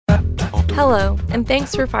Hello, and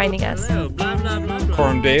thanks for finding us.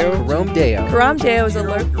 Coram Deo. Coram Deo. Coram Deo is a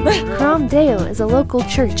Coram Deo is a local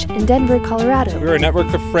church in Denver, Colorado. We're a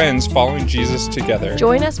network of friends following Jesus together.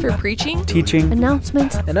 Join us for preaching, teaching,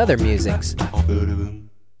 announcements, and other musings.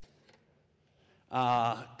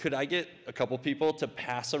 Could I get a couple people to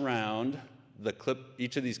pass around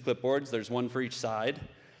each of these clipboards? There's one for each side.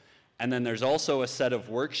 And then there's also a set of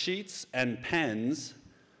worksheets and pens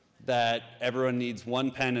that everyone needs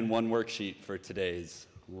one pen and one worksheet for today's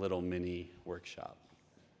little mini workshop.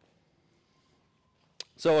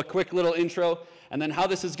 So a quick little intro, and then how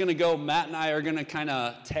this is going to go. Matt and I are going to kind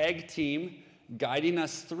of tag team, guiding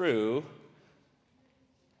us through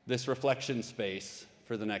this reflection space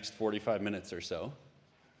for the next 45 minutes or so.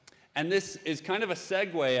 And this is kind of a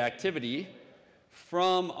segue activity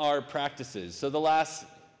from our practices. So the last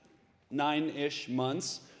 9-ish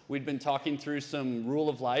months, we'd been talking through some rule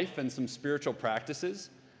of life and some spiritual practices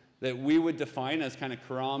that we would define as kind of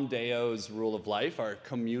Coram Deo's rule of life, our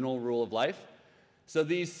communal rule of life. So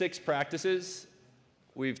these 6 practices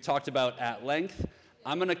we've talked about at length.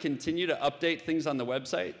 I'm going to continue to update things on the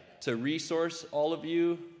website to resource all of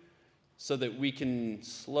you so that we can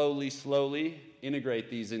slowly integrate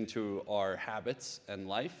these into our habits and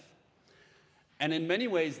life. And in many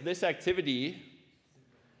ways, this activity,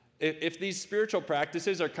 if these spiritual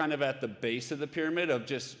practices are kind of at the base of the pyramid of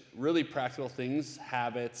just really practical things,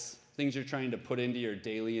 habits, things you're trying to put into your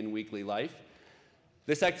daily and weekly life,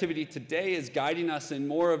 this activity today is guiding us in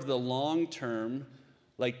more of the long-term,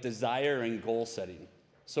 like desire and goal setting.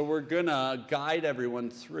 So we're gonna guide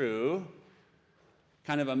everyone through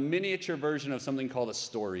kind of a miniature version of something called a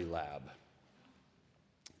story lab.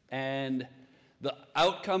 And the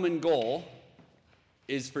outcome and goal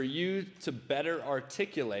is for you to better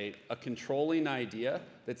articulate a controlling idea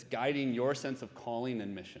that's guiding your sense of calling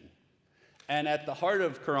and mission. And at the heart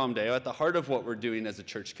of Coram Deo, at the heart of what we're doing as a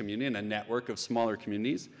church community and a network of smaller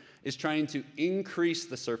communities, is trying to increase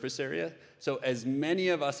the surface area so as many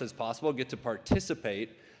of us as possible get to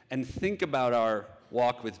participate and think about our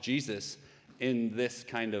walk with Jesus in this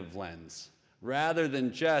kind of lens, rather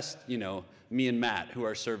than just, me and Matt, who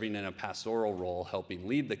are serving in a pastoral role helping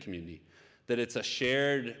lead the community. That it's a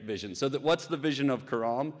shared vision. So that what's the vision of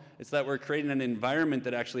Coram? It's that we're creating an environment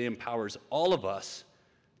that actually empowers all of us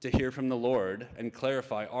to hear from the Lord and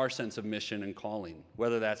clarify our sense of mission and calling,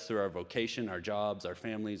 whether that's through our vocation, our jobs, our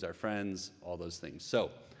families, our friends, all those things.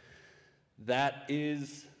 So that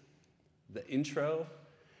is the intro.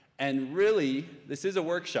 And really, this is a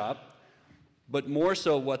workshop, but more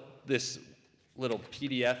so what this little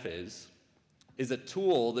PDF is a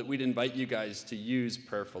tool that we'd invite you guys to use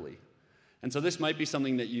prayerfully. And so this might be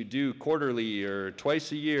something that you do quarterly or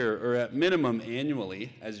twice a year or at minimum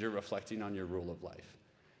annually as you're reflecting on your rule of life.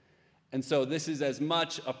 And so this is as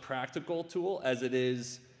much a practical tool as it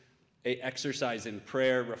is an exercise in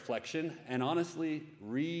prayer, reflection, and honestly,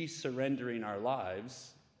 re-surrendering our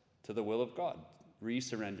lives to the will of God,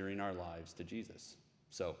 re-surrendering our lives to Jesus.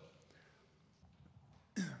 So.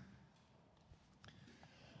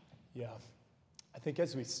 Yeah. I think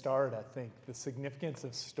as we start, the significance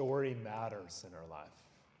of story matters in our life.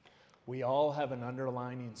 We all have an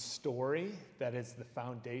underlying story that is the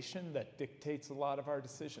foundation that dictates a lot of our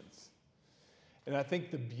decisions. And I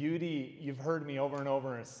think the beauty, you've heard me over and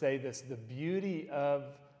over say this, the beauty of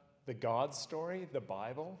the God story, the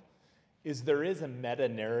Bible, is there is a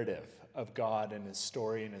meta-narrative of God and his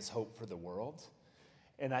story and his hope for the world.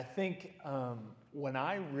 And I think when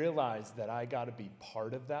I realized that I got to be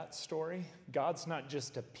part of that story, God's not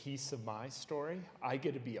just a piece of my story, I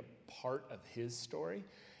get to be a part of his story,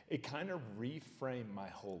 it kind of reframed my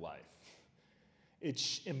whole life.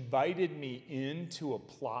 It invited me into a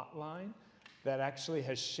plot line that actually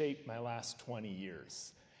has shaped my last 20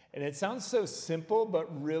 years. And it sounds so simple,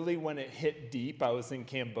 but really when it hit deep, I was in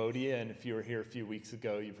Cambodia, and if you were here a few weeks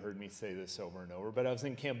ago, you've heard me say this over and over, but I was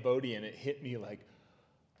in Cambodia and it hit me like,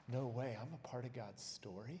 no way, I'm a part of God's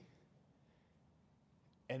story?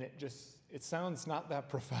 And it sounds not that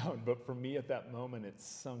profound, but for me at that moment, it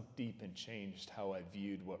sunk deep and changed how I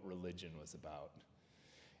viewed what religion was about.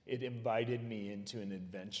 It invited me into an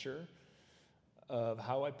adventure of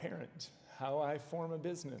how I parent, how I form a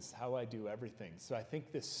business, how I do everything. So I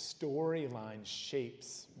think this storyline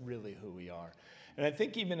shapes really who we are. And I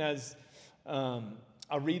think even as, I'll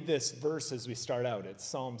read this verse as we start out. It's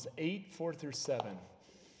Psalms 8, 4-7.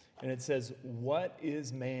 And it says, "What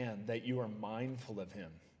is man that you are mindful of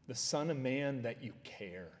him? The son of man that you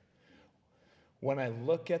care? When I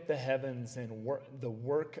look at the heavens and the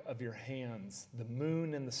work of your hands, the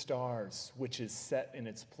moon and the stars, which is set in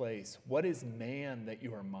its place, what is man that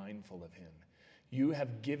you are mindful of him? You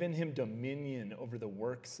have given him dominion over the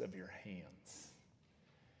works of your hands.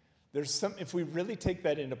 If we really take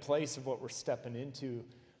that into place of what we're stepping into,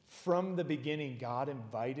 from the beginning, God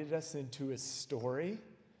invited us into his story,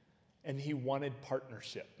 and he wanted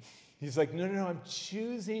partnership. He's like, no, I'm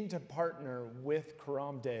choosing to partner with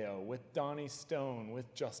Coram Deo, with Donnie Stone,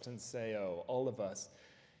 with Justin Seo, all of us,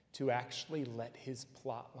 to actually let his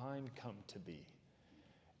plot line come to be.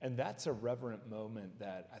 And that's a reverent moment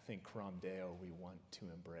that I think Coram Deo we want to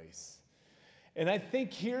embrace. And I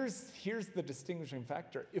think here's the distinguishing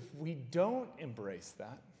factor. If we don't embrace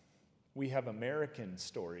that, we have American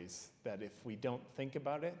stories that if we don't think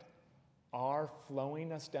about it, are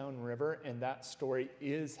flowing us downriver, and that story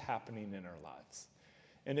is happening in our lives.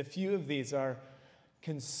 And a few of these are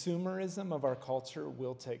consumerism of our culture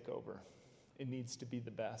will take over. It needs to be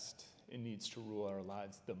the best. It needs to rule our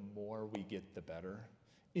lives. The more we get, the better.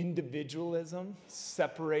 Individualism,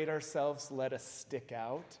 separate ourselves, let us stick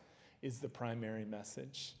out, is the primary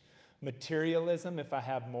message. Materialism, if I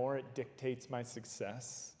have more, it dictates my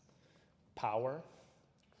success. Power,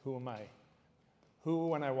 who am I? Who,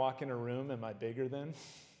 when I walk in a room, am I bigger than?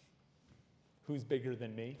 Who's bigger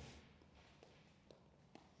than me?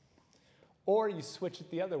 Or you switch it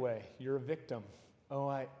the other way. You're a victim. Oh,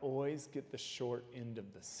 I always get the short end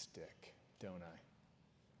of the stick, don't I?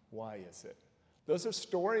 Why is it? Those are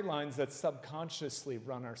storylines that subconsciously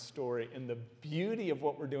run our story. And the beauty of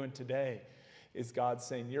what we're doing today is God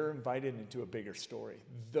saying, you're invited into a bigger story.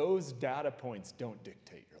 Those data points don't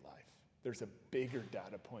dictate your life. There's a bigger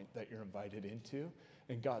data point that you're invited into,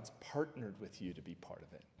 and God's partnered with you to be part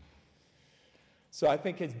of it. So I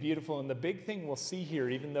think it's beautiful. And the big thing we'll see here,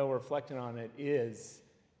 even though we're reflecting on it, is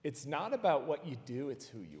it's not about what you do, it's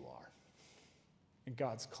who you are. And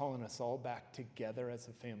God's calling us all back together as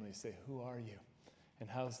a family to say, who are you? And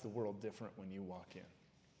how's the world different when you walk in?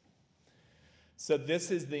 So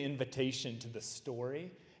this is the invitation to the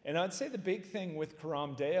story. And I'd say the big thing with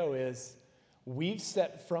Coram Deo is we've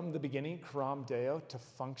set from the beginning Coram Deo to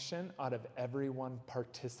function out of everyone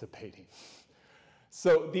participating.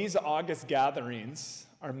 So these August gatherings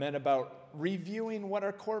are meant about reviewing what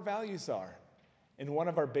our core values are. And one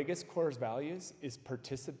of our biggest core values is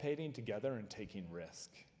participating together and taking risk.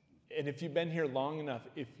 And if you've been here long enough,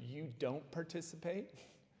 if you don't participate,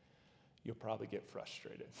 you'll probably get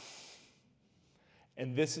frustrated.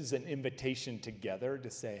 And this is an invitation together to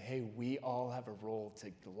say, hey, we all have a role to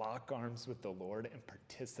lock arms with the Lord and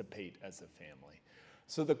participate as a family.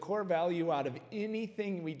 So the core value out of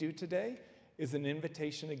anything we do today is an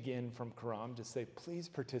invitation again from Coram to say, please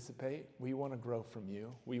participate. We want to grow from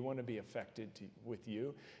you. We want to be affected with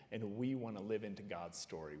you. And we want to live into God's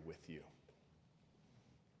story with you.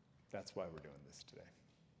 That's why we're doing this today.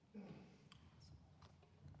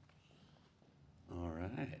 All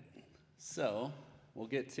right. So we'll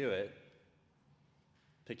get to it.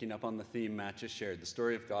 Picking up on the theme Matt just shared, the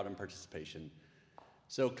story of God and participation.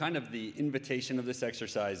 So kind of the invitation of this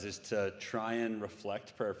exercise is to try and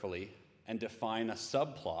reflect prayerfully and define a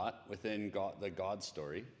subplot within the God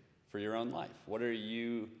story for your own life. What are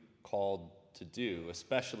you called to do,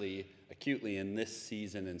 especially acutely in this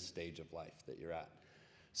season and stage of life that you're at?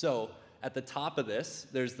 So at the top of this,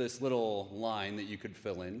 there's this little line that you could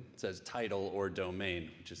fill in. It says title or domain,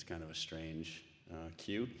 which is kind of a strange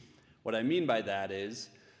cue. What I mean by that is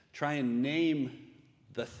try and name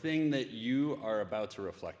the thing that you are about to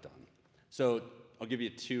reflect on. So I'll give you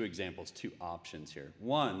two examples, two options here.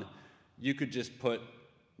 One, you could just put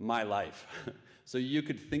my life. So you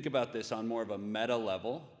could think about this on more of a meta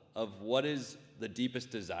level of what is the deepest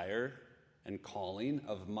desire and calling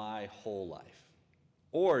of my whole life.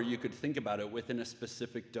 Or you could think about it within a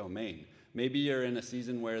specific domain. Maybe you're in a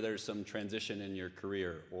season where there's some transition in your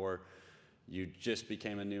career, or you just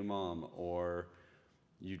became a new mom, or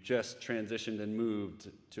you just transitioned and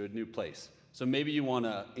moved to a new place. So maybe you want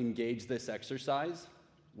to engage this exercise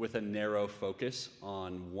with a narrow focus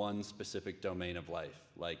on one specific domain of life,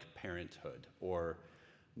 like parenthood or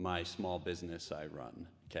my small business I run,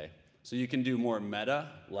 okay? So you can do more meta,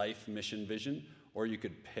 life, mission, vision, or you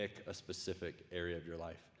could pick a specific area of your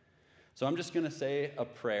life. So I'm just going to say a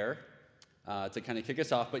prayer to kind of kick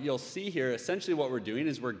us off, but you'll see here essentially what we're doing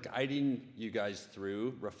is we're guiding you guys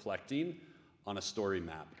through reflecting on a story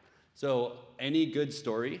map. So any good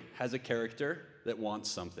story has a character that wants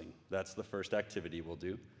something. That's the first activity we'll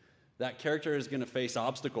do. That character is going to face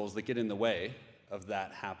obstacles that get in the way of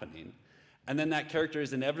that happening. And then that character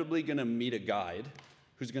is inevitably going to meet a guide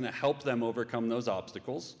who's going to help them overcome those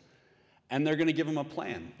obstacles. And they're going to give them a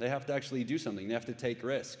plan. They have to actually do something. They have to take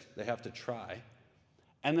risk. They have to try.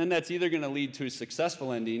 And then that's either going to lead to a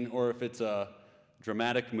successful ending, or if it's a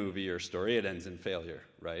dramatic movie or story, it ends in failure,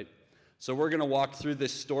 right? So we're going to walk through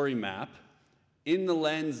this story map in the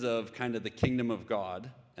lens of kind of the kingdom of God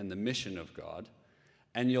and the mission of God.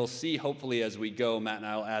 And you'll see, hopefully, as we go, Matt and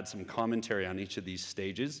I will add some commentary on each of these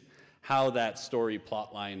stages, how that story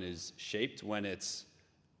plot line is shaped when it's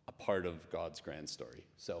a part of God's grand story.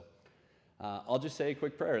 So I'll just say a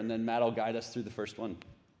quick prayer, and then Matt will guide us through the first one.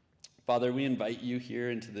 Father, we invite you here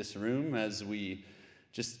into this room as we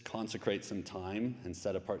just consecrate some time and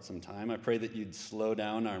set apart some time. I pray that you'd slow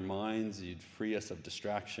down our minds, you'd free us of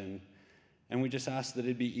distraction, and we just ask that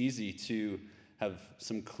it'd be easy to have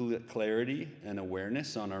some clarity and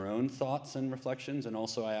awareness on our own thoughts and reflections, and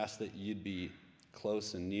also I ask that you'd be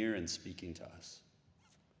close and near and speaking to us.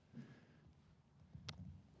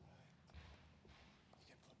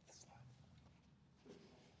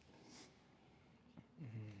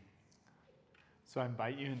 So I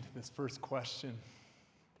invite you into this first question.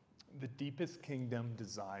 The deepest kingdom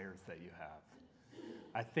desires that you have.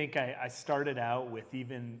 I think I started out with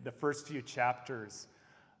even the first few chapters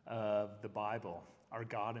of the Bible, our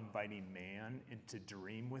God inviting man into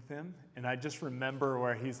dream with him. And I just remember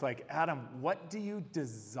where he's like, Adam, what do you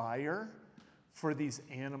desire for these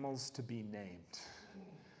animals to be named?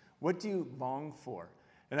 What do you long for?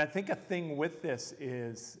 And I think a thing with this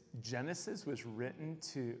is Genesis was written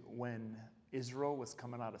to when Israel was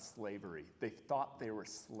coming out of slavery. They thought they were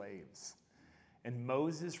slaves. And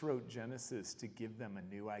Moses wrote Genesis to give them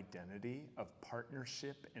a new identity of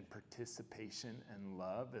partnership and participation and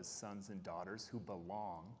love as sons and daughters who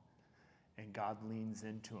belong. And God leans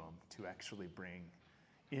into them to actually bring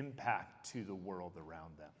impact to the world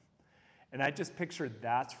around them. And I just picture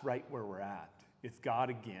that's right where we're at. It's God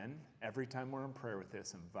again, every time we're in prayer with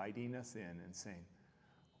this, inviting us in and saying,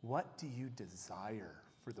 what do you desire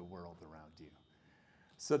for the world around you?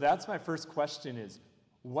 So that's my first question is,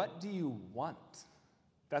 what do you want?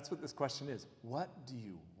 That's what this question is. What do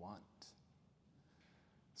you want?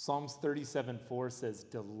 Psalms 37:4 says,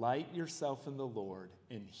 delight yourself in the Lord,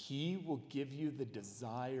 and he will give you the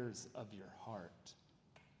desires of your heart.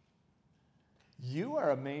 You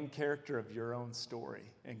are a main character of your own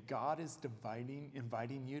story, and God is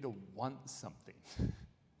inviting you to want something.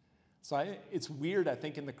 So it's weird, I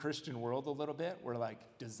think, in the Christian world a little bit, where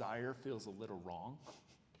like desire feels a little wrong.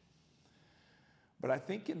 But I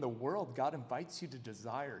think in the world, God invites you to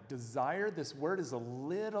desire. Desire, this word is a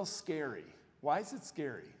little scary. Why is it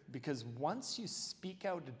scary? Because once you speak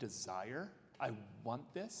out a desire, I want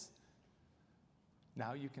this,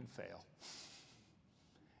 now you can fail.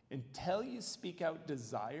 Until you speak out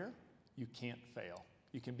desire, you can't fail.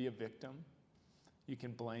 You can be a victim. You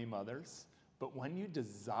can blame others. But when you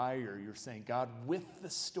desire, you're saying, God, with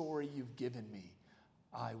the story you've given me,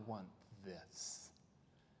 I want this.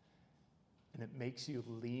 And it makes you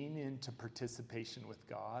lean into participation with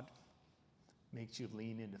God, makes you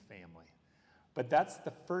lean into family. But that's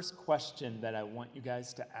the first question that I want you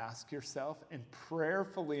guys to ask yourself and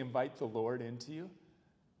prayerfully invite the Lord into you.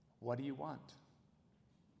 What do you want?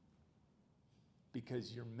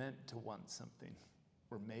 Because you're meant to want something.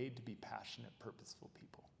 We're made to be passionate, purposeful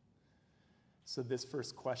people. So this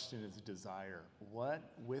first question is desire.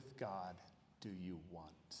 What with God do you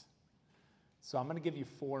want? So I'm going to give you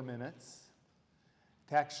 4 minutes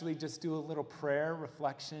to actually just do a little prayer,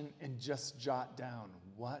 reflection, and just jot down,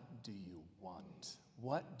 what do you want?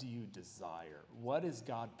 What do you desire? What is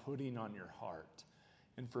God putting on your heart?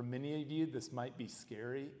 And for many of you, this might be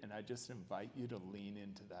scary, and I just invite you to lean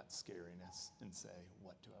into that scariness and say,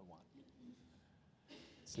 what do I want?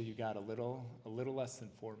 So you got a little less than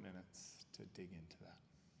 4 minutes to dig into that.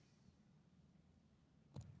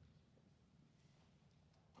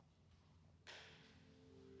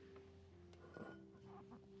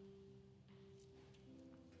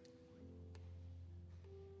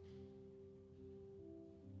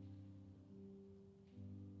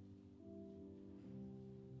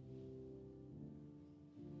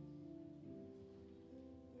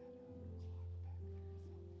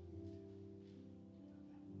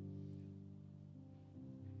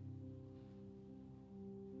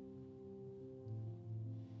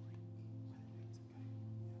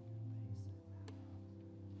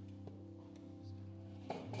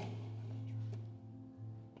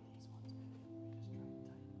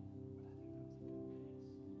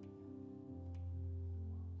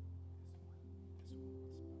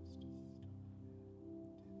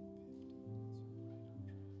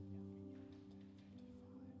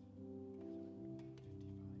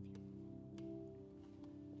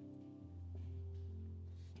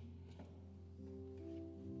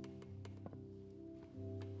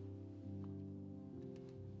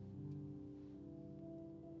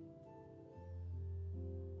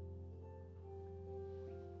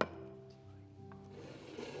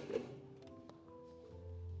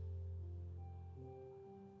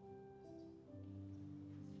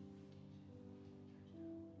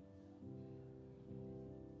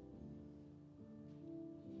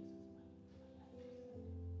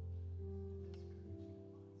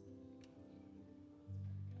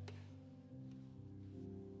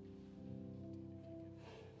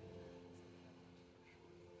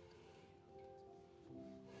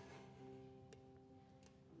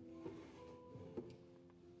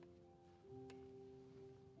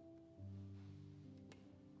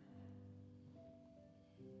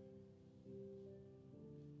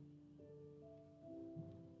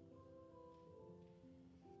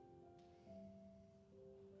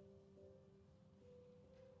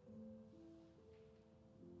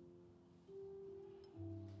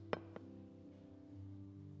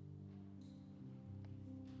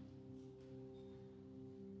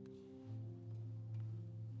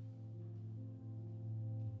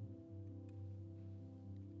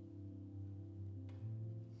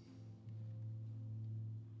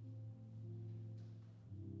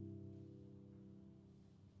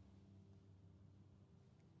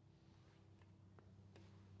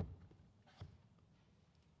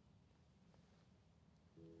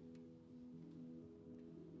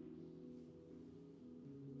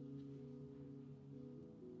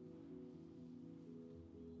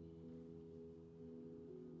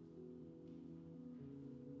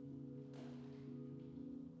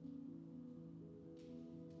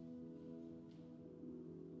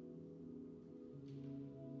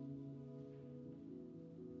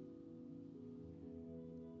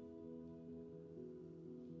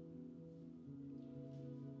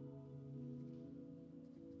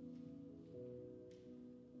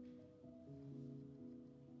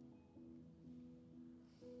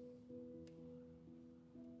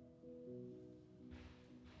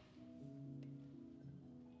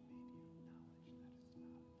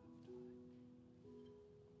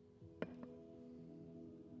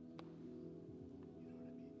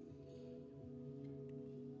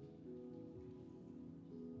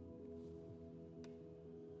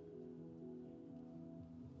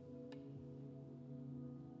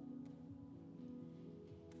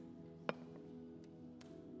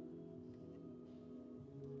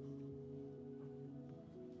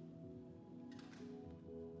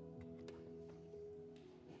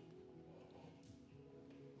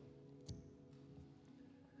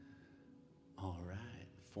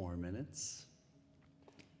 4 minutes.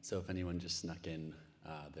 So if anyone just snuck in,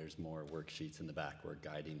 there's more worksheets in the back. We're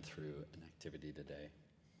guiding through an activity today.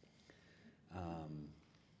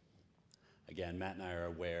 Again, Matt and I are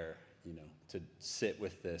aware, to sit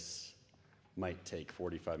with this might take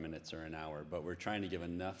 45 minutes or an hour, but we're trying to give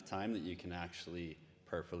enough time that you can actually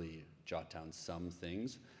perfectly jot down some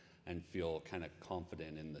things and feel kind of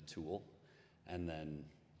confident in the tool, and then,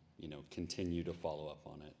 continue to follow up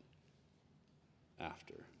on it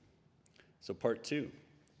after. So part 2,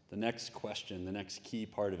 the next question, the next key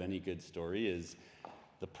part of any good story is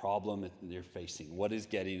the problem that you're facing. What is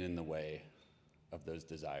getting in the way of those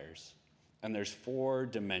desires? And there's 4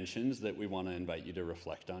 dimensions that we want to invite you to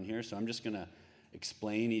reflect on here. So I'm just going to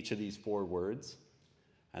explain each of these 4 words,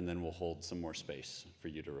 and then we'll hold some more space for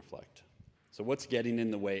you to reflect. So what's getting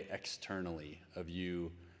in the way externally of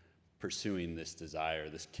you pursuing this desire,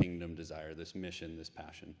 this kingdom desire, this mission, this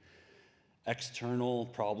passion? External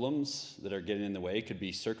problems that are getting in the way could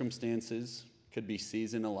be circumstances, could be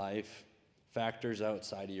season of life, factors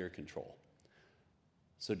outside of your control.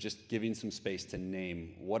 So just giving some space to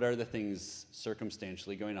name what are the things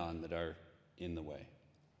circumstantially going on that are in the way.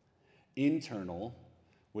 Internal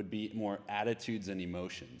would be more attitudes and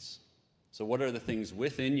emotions. So what are the things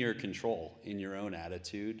within your control, in your own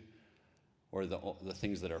attitude, or the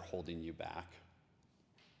things that are holding you back?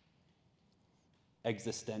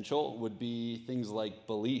 Existential would be things like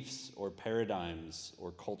beliefs or paradigms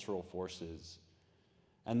or cultural forces.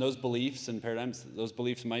 And those beliefs and paradigms, those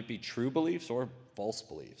beliefs might be true beliefs or false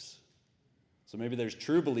beliefs. So maybe there's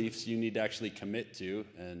true beliefs you need to actually commit to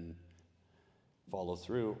and follow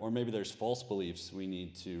through, or maybe there's false beliefs we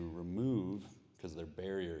need to remove because they're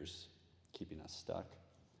barriers keeping us stuck.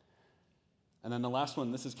 And then the last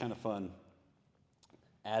one, this is kind of fun,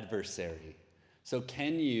 adversary. So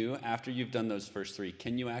can you, after you've done those first 3,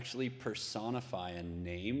 can you actually personify and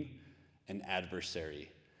name an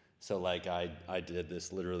adversary? So like I did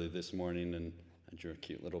this literally this morning, and I drew a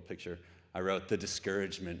cute little picture. I wrote the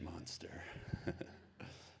discouragement monster.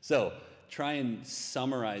 So try and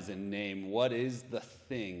summarize and name what is the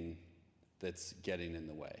thing that's getting in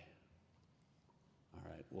the way.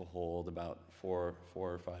 All right, we'll hold about 4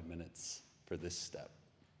 or 5 minutes for this step.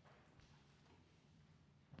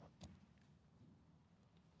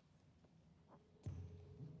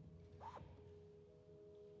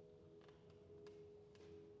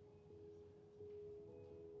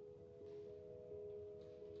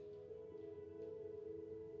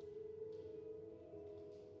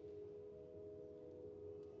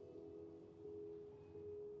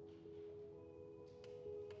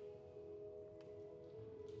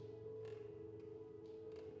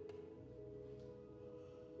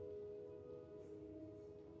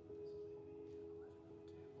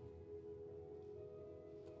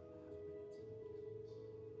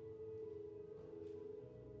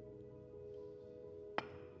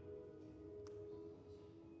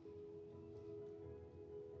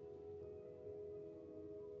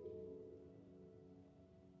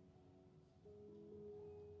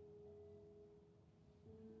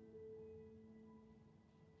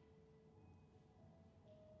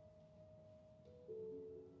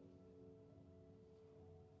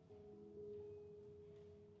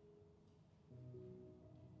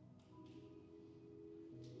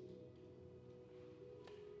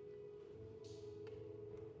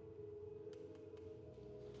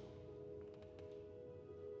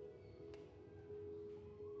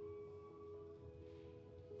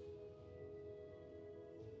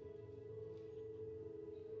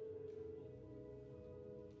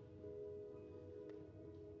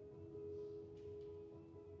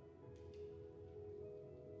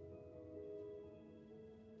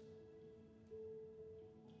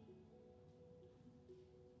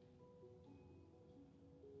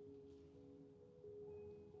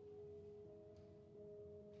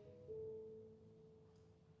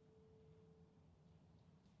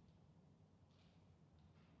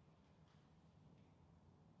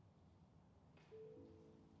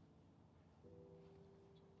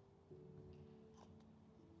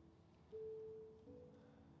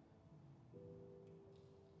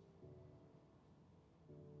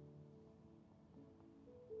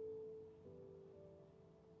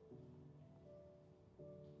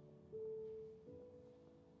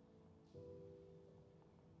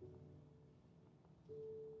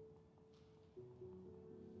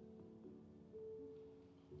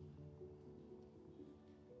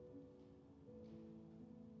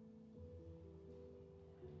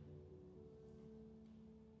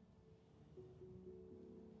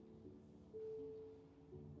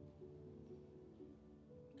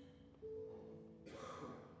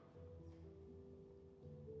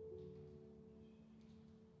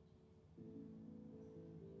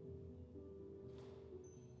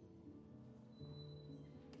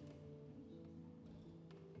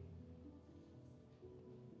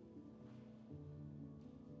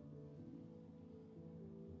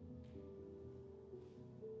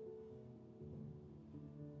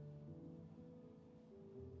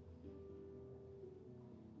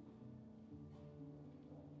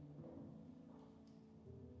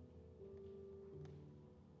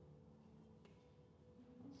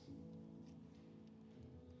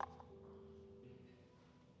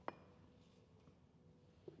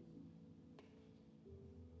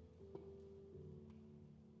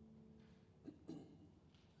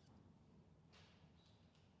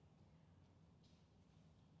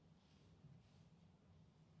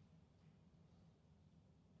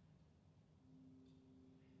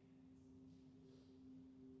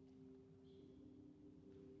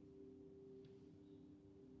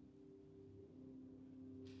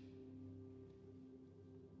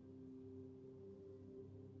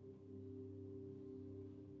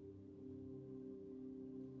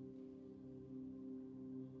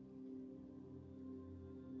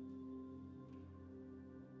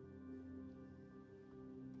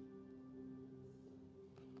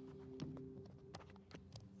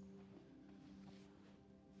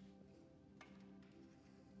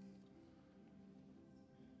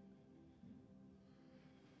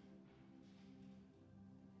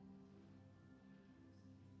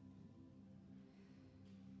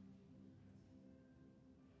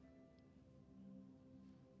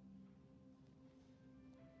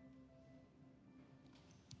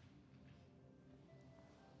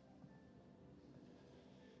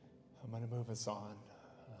 I'm going to move us on.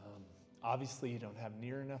 Obviously, you don't have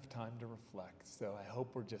near enough time to reflect, so I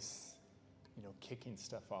hope we're just, kicking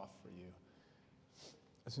stuff off for you.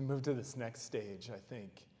 As we move to this next stage, I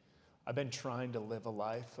think I've been trying to live a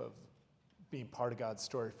life of being part of God's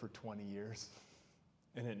story for 20 years,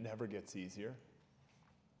 and it never gets easier.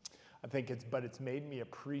 I think it's made me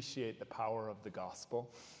appreciate the power of the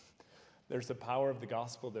gospel. There's the power of the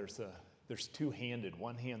gospel. There's two-handed.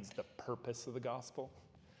 One hand's the purpose of the gospel.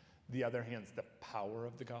 The other hand's the power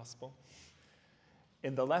of the gospel.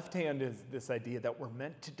 And the left hand is this idea that we're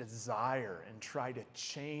meant to desire and try to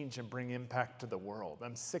change and bring impact to the world.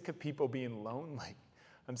 I'm sick of people being lonely.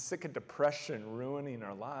 I'm sick of depression ruining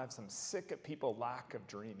our lives. I'm sick of people's lack of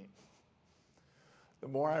dreaming. The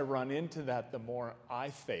more I run into that, the more I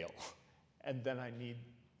fail. And then I need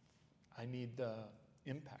the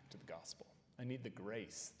impact of the gospel. I need the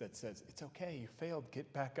grace that says, it's okay, you failed,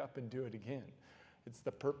 get back up and do it again. It's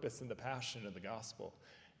the purpose and the passion of the gospel.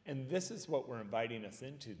 And this is what we're inviting us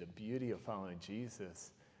into. The beauty of following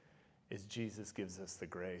Jesus is Jesus gives us the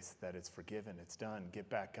grace that it's forgiven, it's done. Get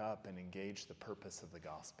back up and engage the purpose of the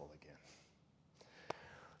gospel again.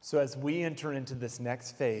 So as we enter into this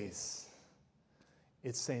next phase,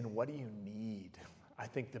 it's saying, what do you need? I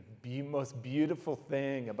think the most beautiful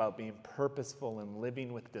thing about being purposeful and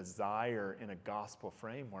living with desire in a gospel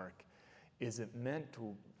framework is it meant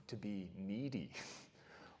to be needy.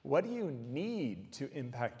 What do you need to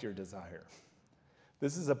impact your desire?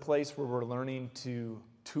 This is a place where we're learning to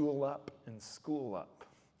tool up and school up.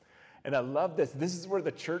 And I love this. This is where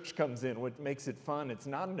the church comes in, what makes it fun. It's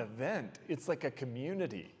not an event. It's like a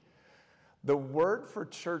community. The word for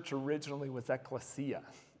church originally was ecclesia,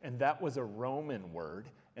 and that was a Roman word.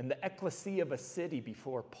 And the ecclesia of a city,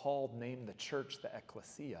 before Paul named the church the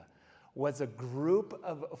ecclesia, was a group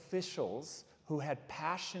of officials who had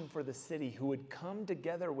passion for the city, who would come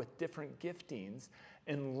together with different giftings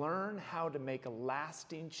and learn how to make a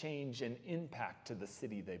lasting change and impact to the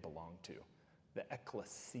city they belonged to, the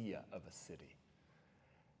ecclesia of a city.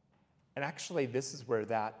 And actually, this is where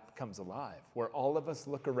that comes alive, where all of us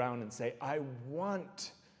look around and say, I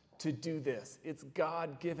want to do this. It's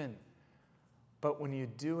God-given. But when you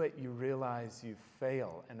do it, you realize you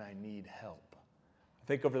fail and I need help. I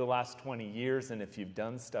think over the last 20 years, and if you've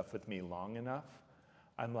done stuff with me long enough,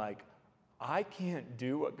 I'm like, I can't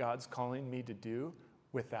do what God's calling me to do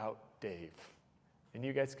without Dave. And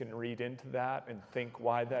you guys can read into that and think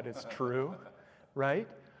why that is true, right?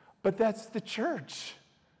 But that's the church.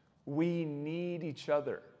 We need each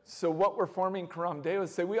other. So what we're forming Coram Deo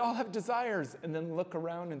is say, we all have desires, and then look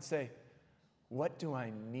around and say, what do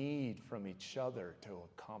I need from each other to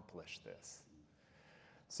accomplish this?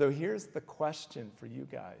 So here's the question for you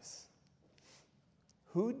guys.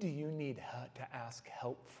 Who do you need to ask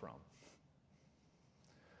help from?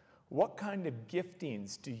 What kind of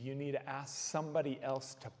giftings do you need to ask somebody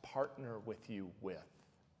else to partner with you with?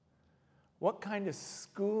 What kind of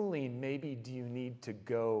schooling maybe do you need to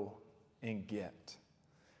go and get?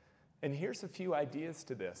 And here's a few ideas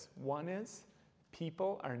to this. One is,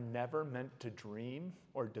 people are never meant to dream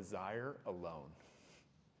or desire alone.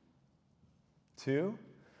 2,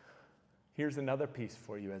 here's another piece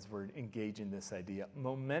for you as we're engaging this idea.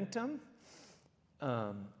 Momentum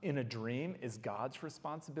in a dream is God's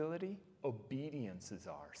responsibility. Obedience is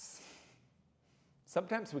ours.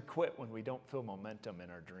 Sometimes we quit when we don't feel momentum in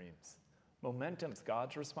our dreams. Momentum's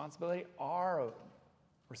God's responsibility. Our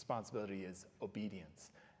responsibility is obedience.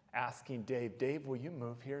 Asking Dave, will you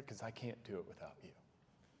move here? Because I can't do it without you.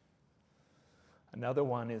 Another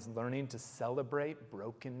one is learning to celebrate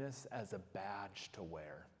brokenness as a badge to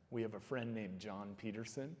wear. We have a friend named John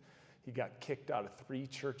Peterson. He got kicked out of 3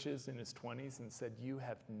 churches in his 20s and said, you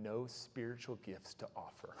have no spiritual gifts to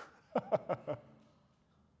offer.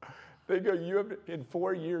 They go, in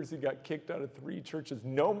 4 years, he got kicked out of 3 churches.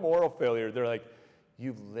 No moral failure. They're like,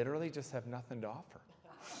 you literally just have nothing to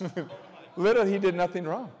offer. Literally, he did nothing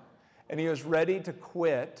wrong. And he was ready to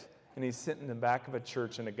quit. And he's sitting in the back of a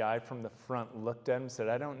church, and a guy from the front looked at him and said,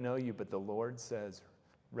 I don't know you, but the Lord says,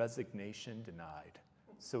 resignation denied.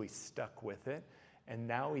 So he stuck with it. And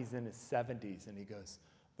now he's in his 70s, and he goes,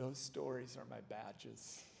 those stories are my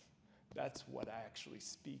badges. That's what I actually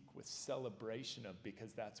speak with celebration of,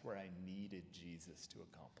 because that's where I needed Jesus to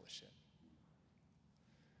accomplish it.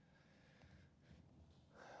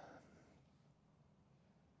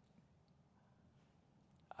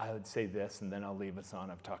 I would say this, and then I'll leave us on.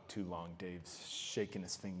 I've talked too long. Dave's shaking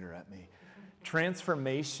his finger at me.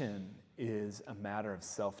 Transformation is a matter of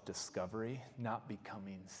self-discovery, not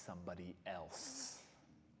becoming somebody else.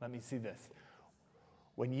 Let me see this.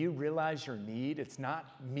 When you realize your need, it's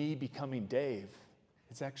not me becoming Dave.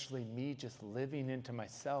 It's actually me just living into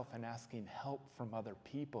myself and asking help from other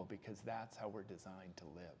people because that's how we're designed to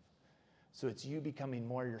live. So it's you becoming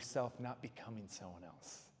more yourself, not becoming someone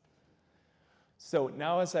else. So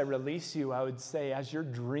now as I release you, I would say as you're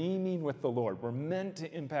dreaming with the Lord, we're meant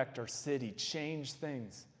to impact our city, change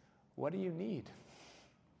things. What do you need?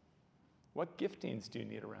 What giftings do you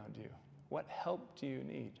need around you? What help do you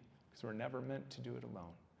need? Because we're never meant to do it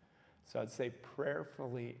alone. So I'd say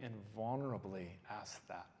prayerfully and vulnerably ask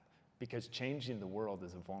that, because changing the world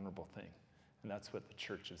is a vulnerable thing. And that's what the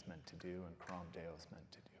church is meant to do and Coram Deo is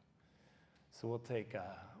meant to do. So we'll take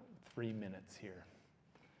 3 minutes here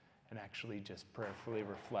and actually just prayerfully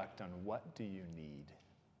reflect on what do you need.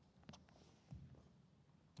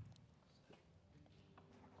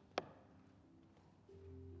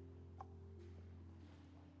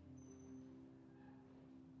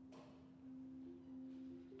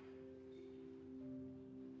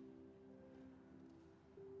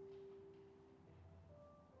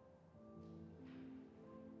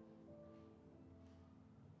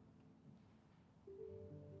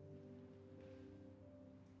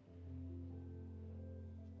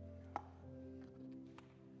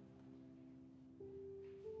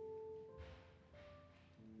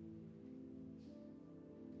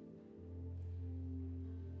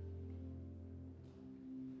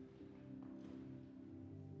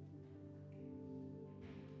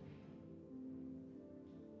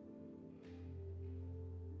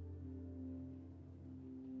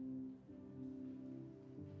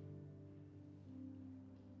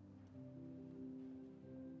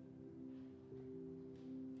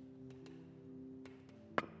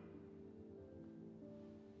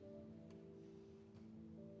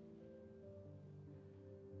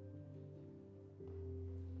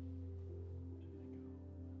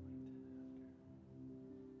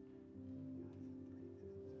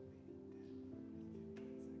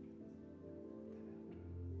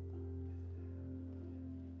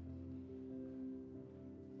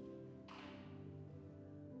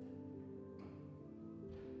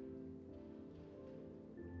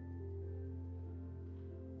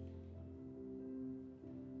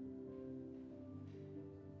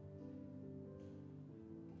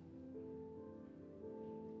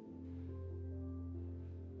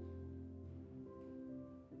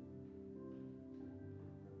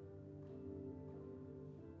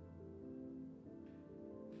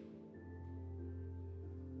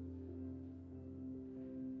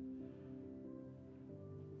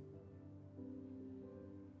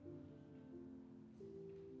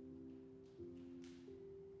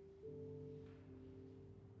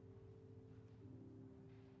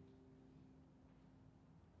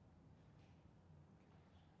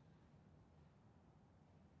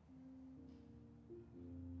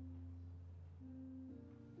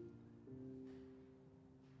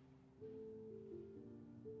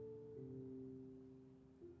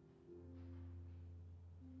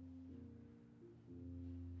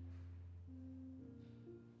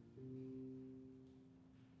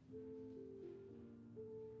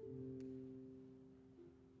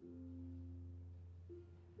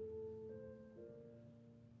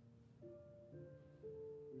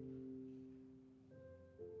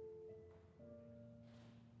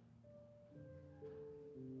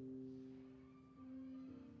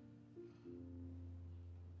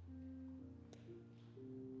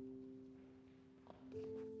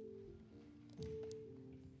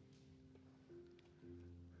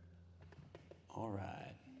 All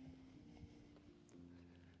right.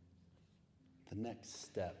 The next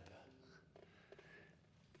step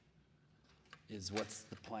is what's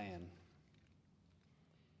the plan?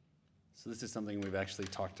 So this is something we've actually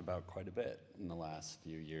talked about quite a bit in the last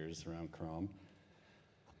few years around Coram.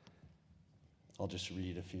 I'll just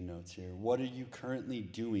read a few notes here. What are you currently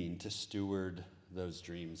doing to steward those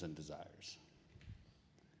dreams and desires?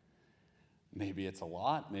 Maybe it's a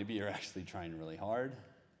lot, maybe you're actually trying really hard,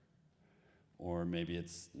 or maybe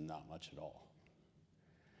it's not much at all.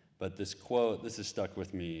 But this quote, this has stuck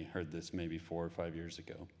with me, heard this maybe 4 or 5 years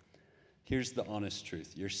ago. Here's the honest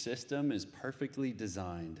truth. Your system is perfectly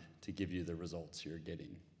designed to give you the results you're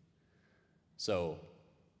getting. So,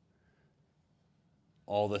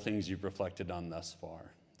 all the things you've reflected on thus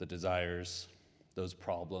far, the desires, those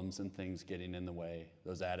problems and things getting in the way,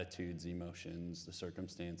 those attitudes, emotions, the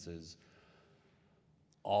circumstances,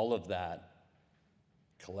 all of that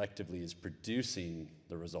collectively is producing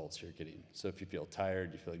the results you're getting. So if you feel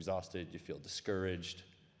tired, you feel exhausted, you feel discouraged,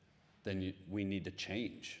 then we need to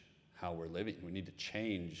change how we're living. We need to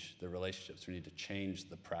change the relationships. We need to change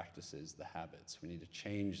the practices, the habits. We need to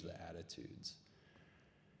change the attitudes.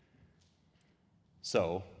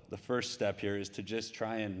 So the first step here is to just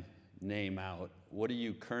try and name out, what are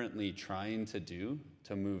you currently trying to do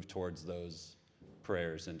to move towards those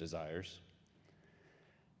prayers and desires?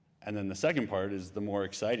 And then the second part is the more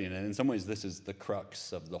exciting, and in some ways this is the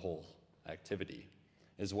crux of the whole activity,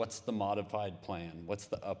 is what's the modified plan? What's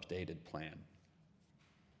the updated plan?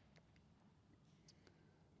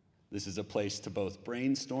 This is a place to both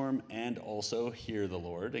brainstorm and also hear the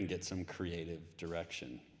Lord and get some creative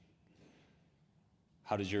direction.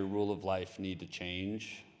 How does your rule of life need to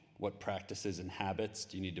change? What practices and habits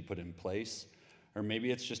do you need to put in place? Or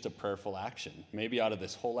maybe it's just a prayerful action. Maybe out of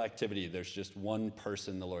this whole activity, there's just one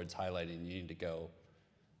person the Lord's highlighting you need to go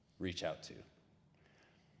reach out to.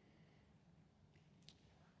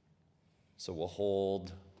 So we'll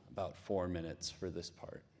hold about 4 minutes for this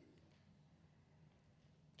part,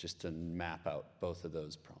 just to map out both of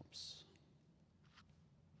those prompts.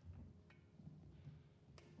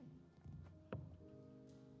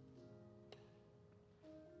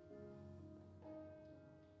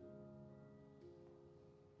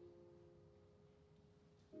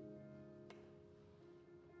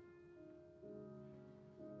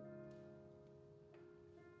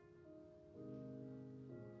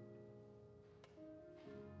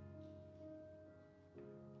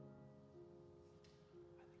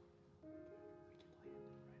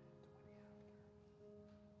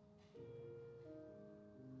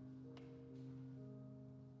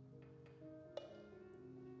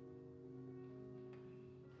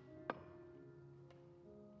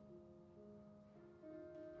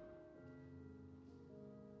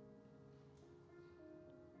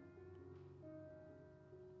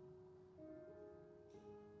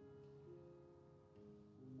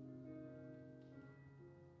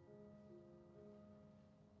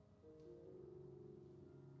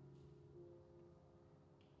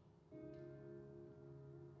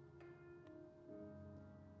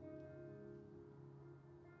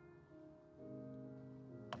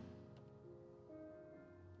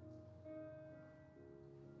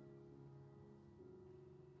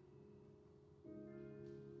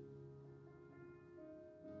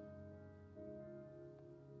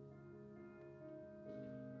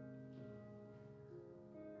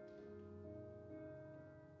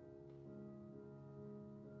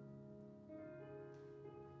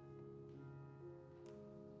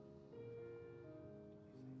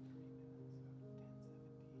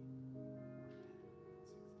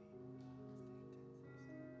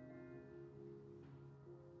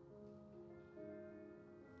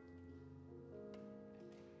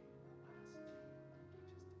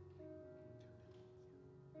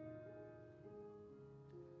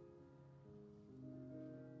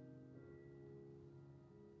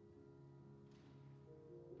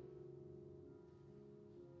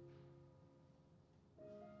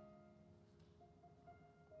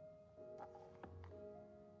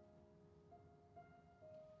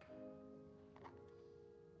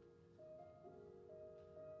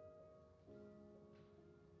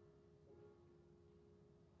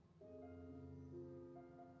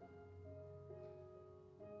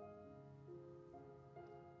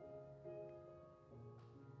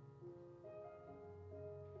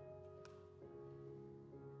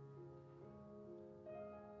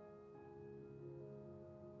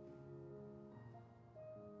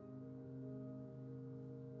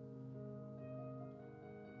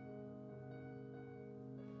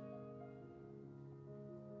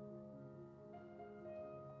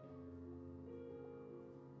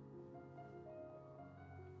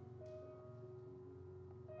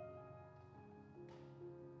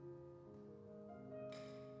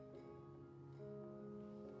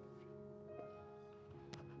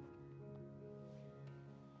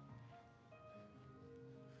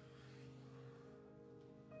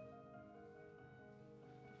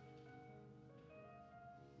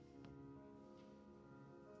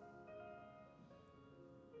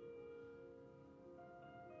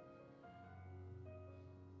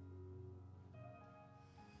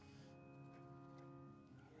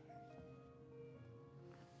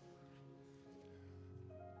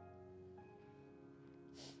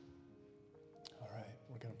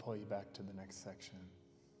 We're going to pull you back to the next section.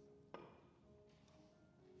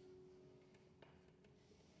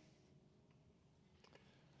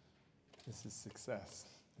 This is success.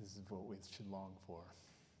 This is what we should long for.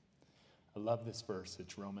 I love this verse.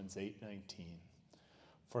 It's Romans 8:19.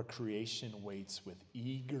 For creation waits with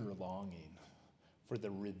eager longing for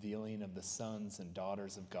the revealing of the sons and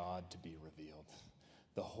daughters of God to be revealed.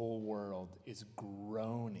 The whole world is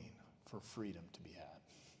groaning for freedom to be had.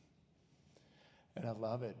 And I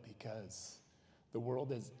love it because the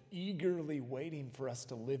world is eagerly waiting for us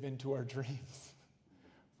to live into our dreams.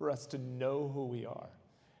 for us to know who we are.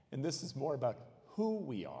 And this is more about who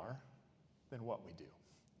we are than what we do.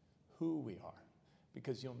 Who we are.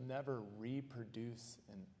 Because you'll never reproduce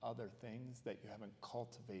in other things that you haven't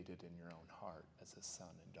cultivated in your own heart as a son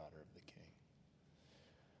and daughter of the King.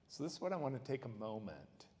 So this is what I want to take a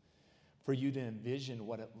moment for you to envision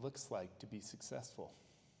what it looks like to be successful.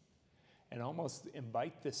 And almost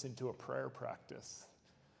invite this into a prayer practice.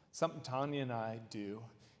 Something Tanya and I do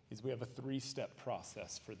is we have a 3-step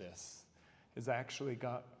process for this. Is I actually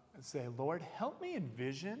say, Lord, help me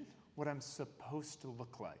envision what I'm supposed to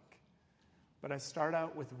look like. But I start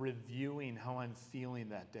out with reviewing how I'm feeling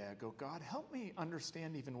that day. I go, God, help me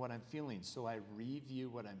understand even what I'm feeling. So I review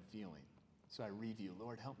what I'm feeling. So I review,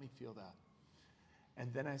 Lord, help me feel that.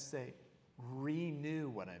 And then I say, renew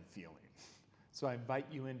what I'm feeling. So I invite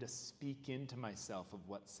you in to speak into myself of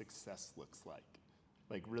what success looks like.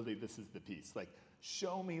 Like really, this is the piece. Like,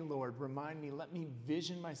 show me, Lord, remind me, let me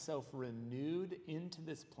vision myself renewed into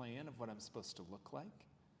this plan of what I'm supposed to look like.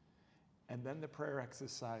 And then the prayer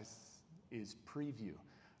exercise is preview.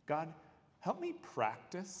 God, help me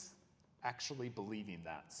practice actually believing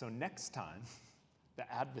that. So next time,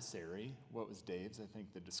 the adversary, what was Dave's, I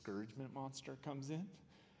think the discouragement monster comes in,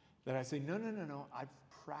 that I say, no, I've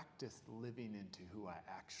practiced living into who I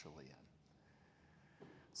actually am.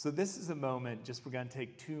 So this is a moment, just we're going to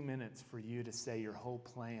take 2 minutes for you to say your whole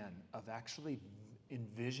plan of actually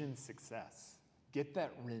envision success. Get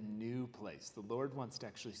that renew place. The Lord wants to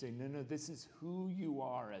actually say, no, this is who you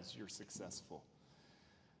are as you're successful.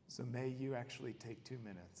 So may you actually take 2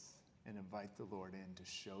 minutes and invite the Lord in to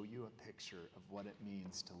show you a picture of what it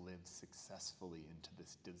means to live successfully into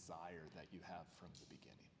this desire that you have from the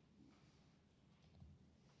beginning.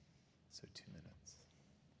 So 2 minutes.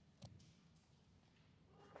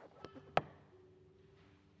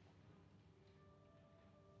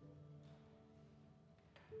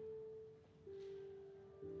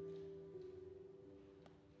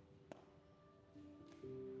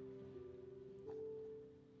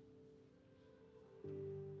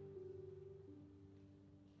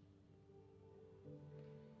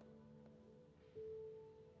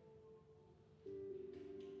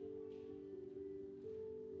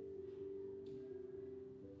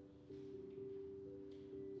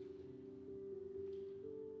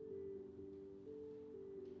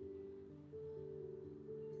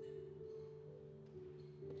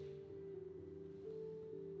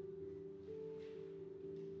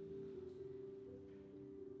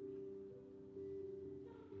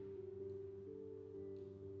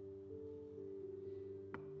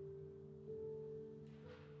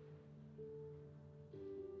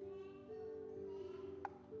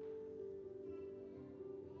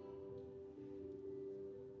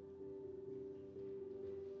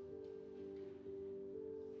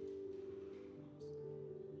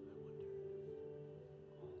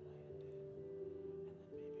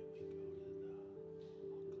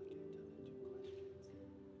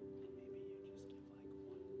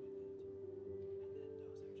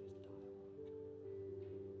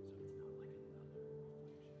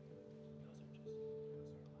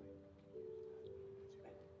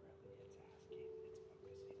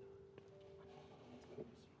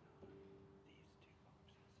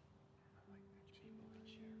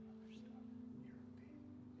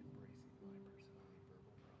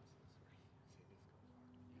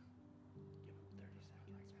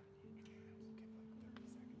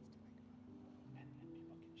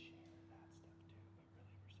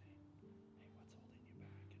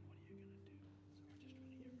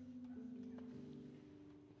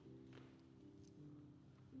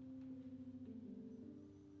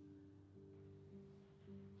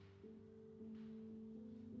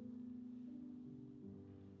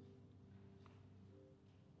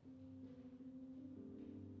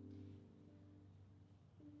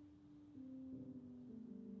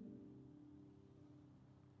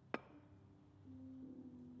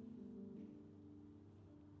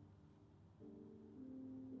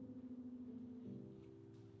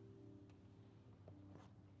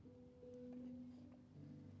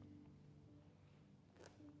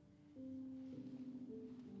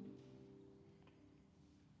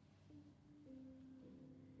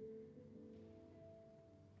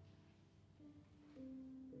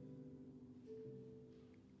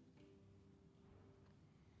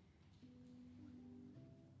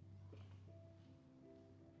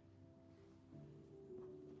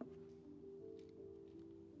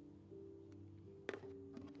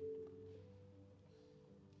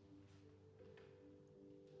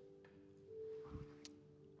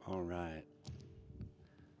 All right.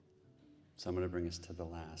 So I'm going to bring us to the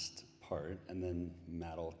last part, and then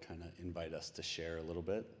Matt will kind of invite us to share a little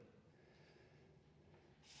bit.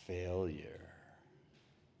 Failure.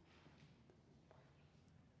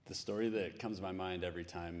 The story that comes to my mind every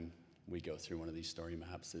time we go through one of these story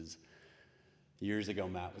maps is years ago,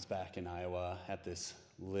 Matt was back in Iowa at this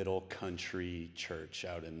little country church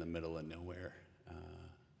out in the middle of nowhere.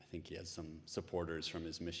 I think he had some supporters from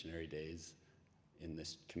his missionary days in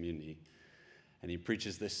this community. And he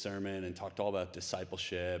preaches this sermon and talked all about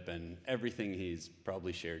discipleship and everything he's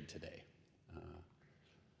probably shared today.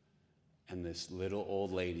 And this little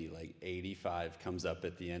old lady, like 85, comes up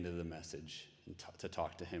at the end of the message and to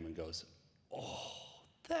talk to him and goes, "Oh,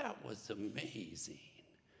 that was amazing.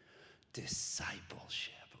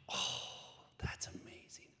 Discipleship. Oh, that's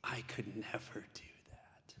amazing. I could never do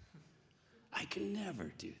that. I could never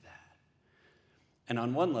do that." And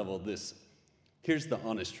on one level, here's the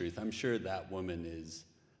honest truth. I'm sure that woman is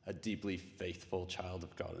a deeply faithful child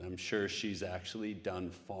of God, and I'm sure she's actually done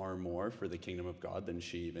far more for the kingdom of God than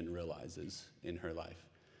she even realizes in her life.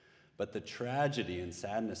 But the tragedy and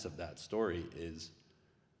sadness of that story is,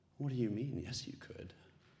 what do you mean? Yes, you could.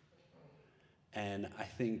 And I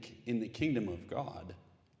think in the kingdom of God,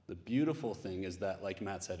 the beautiful thing is that, like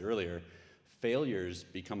Matt said earlier, failures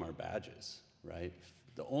become our badges, right?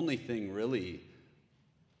 The only thing really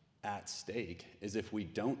at stake is if we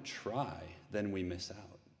don't try, then we miss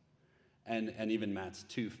out. And even Matt's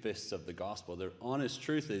 2 fists of the gospel, the honest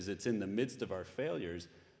truth is it's in the midst of our failures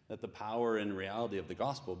that the power and reality of the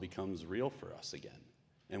gospel becomes real for us again.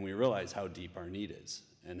 And we realize how deep our need is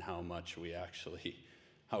and how much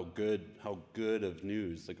how good of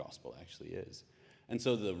news the gospel actually is. And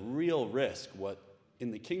so the real risk,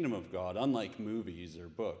 in the kingdom of God, unlike movies or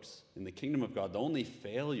books, in the kingdom of God, the only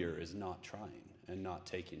failure is not trying and not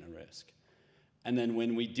taking a risk. And then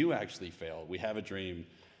when we do actually fail, we have a dream,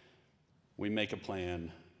 we make a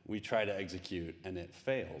plan, we try to execute, and it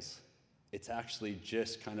fails. It's actually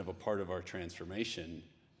just kind of a part of our transformation,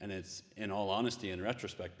 and it's, in all honesty, in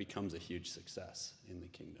retrospect, becomes a huge success in the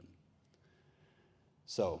kingdom.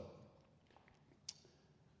 So,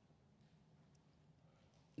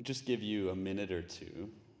 just give you a minute or two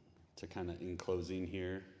to kind of, in closing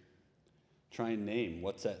here, try and name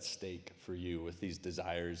what's at stake for you with these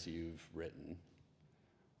desires you've written.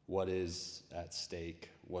 What is at stake?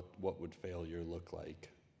 What would failure look like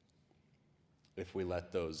if we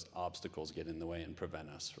let those obstacles get in the way and prevent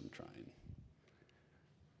us from trying?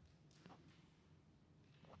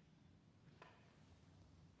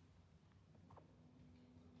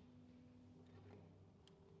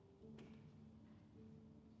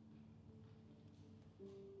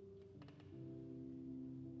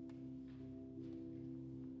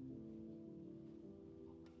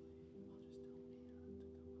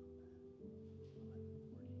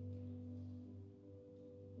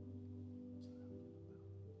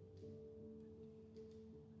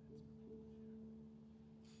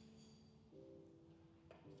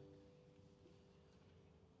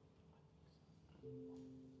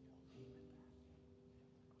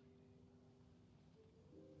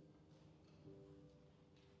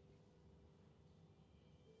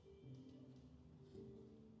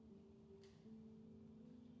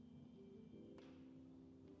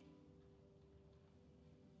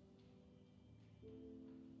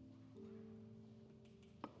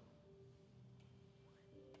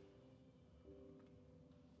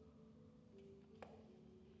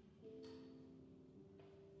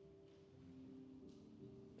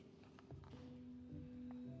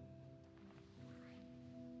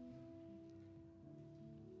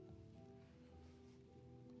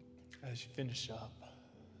 As you finish up,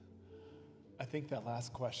 I think that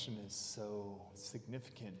last question is so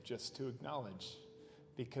significant just to acknowledge,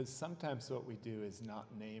 because sometimes what we do is not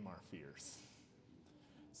name our fears,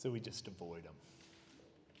 so we just avoid them.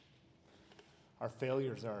 Our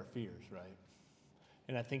failures are our fears, right?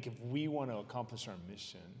 And I think if we want to accomplish our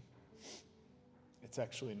mission, it's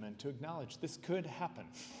actually meant to acknowledge this could happen,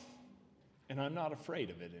 and I'm not afraid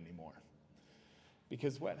of it anymore.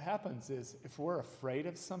 Because what happens is, if we're afraid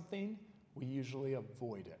of something, we usually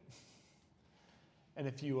avoid it. And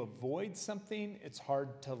if you avoid something, it's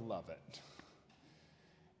hard to love it.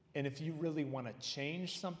 And if you really want to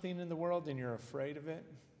change something in the world and you're afraid of it,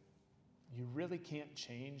 you really can't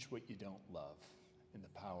change what you don't love in the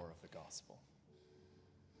power of the gospel.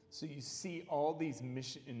 So you see all these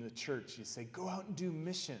missions in the church, you say, go out and do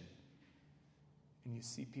mission. And you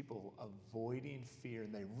see people avoiding fear,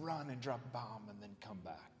 and they run and drop a bomb and then come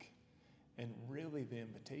back. And really the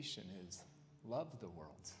invitation is, love the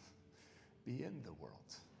world. Be in the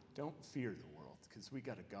world. Don't fear the world, because we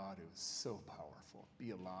got a God who is so powerful.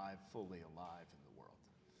 Be alive, fully alive in the world.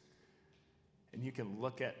 And you can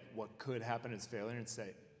look at what could happen as failure and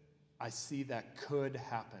say, I see that could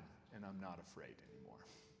happen, and I'm not afraid anymore.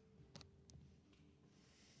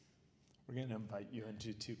 We're going to invite you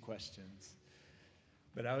into 2 questions.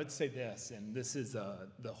 But I would say this, and this is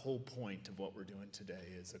the whole point of what we're doing today,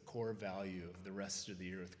 is a core value of the rest of the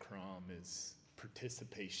year with Crom is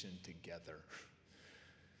participation together.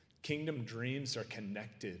 Kingdom dreams are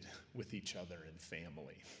connected with each other in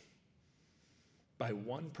family. By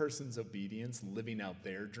one person's obedience, living out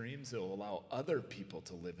their dreams, it will allow other people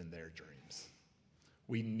to live in their dreams.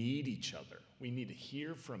 We need each other. We need to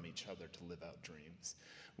hear from each other to live out dreams.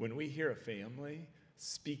 When we hear a family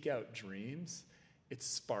speak out dreams, it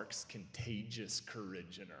sparks contagious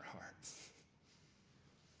courage in our hearts.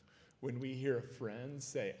 When we hear a friend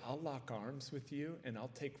say, I'll lock arms with you and I'll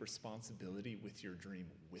take responsibility with your dream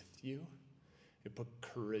with you, it put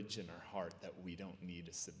courage in our heart that we don't need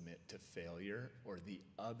to submit to failure or the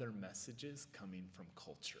other messages coming from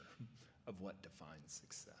culture of what defines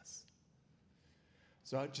success.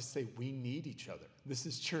 So I'd just say we need each other. This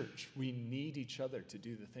is church. We need each other to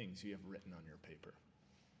do the things you have written on your paper.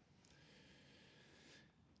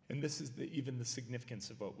 And this is even the significance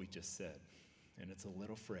of what we just said. And it's a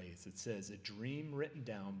little phrase. It says, a dream written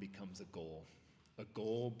down becomes a goal. A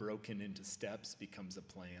goal broken into steps becomes a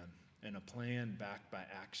plan. And a plan backed by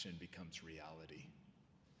action becomes reality.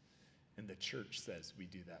 And the church says we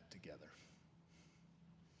do that together.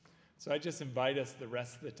 So I just invite us the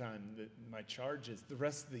rest of the time, my charge is the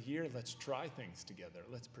rest of the year, let's try things together.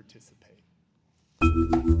 Let's participate.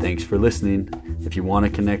 Thanks for listening. If you want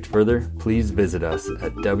to connect further, please visit us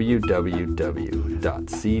at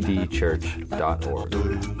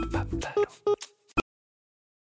www.cdchurch.org.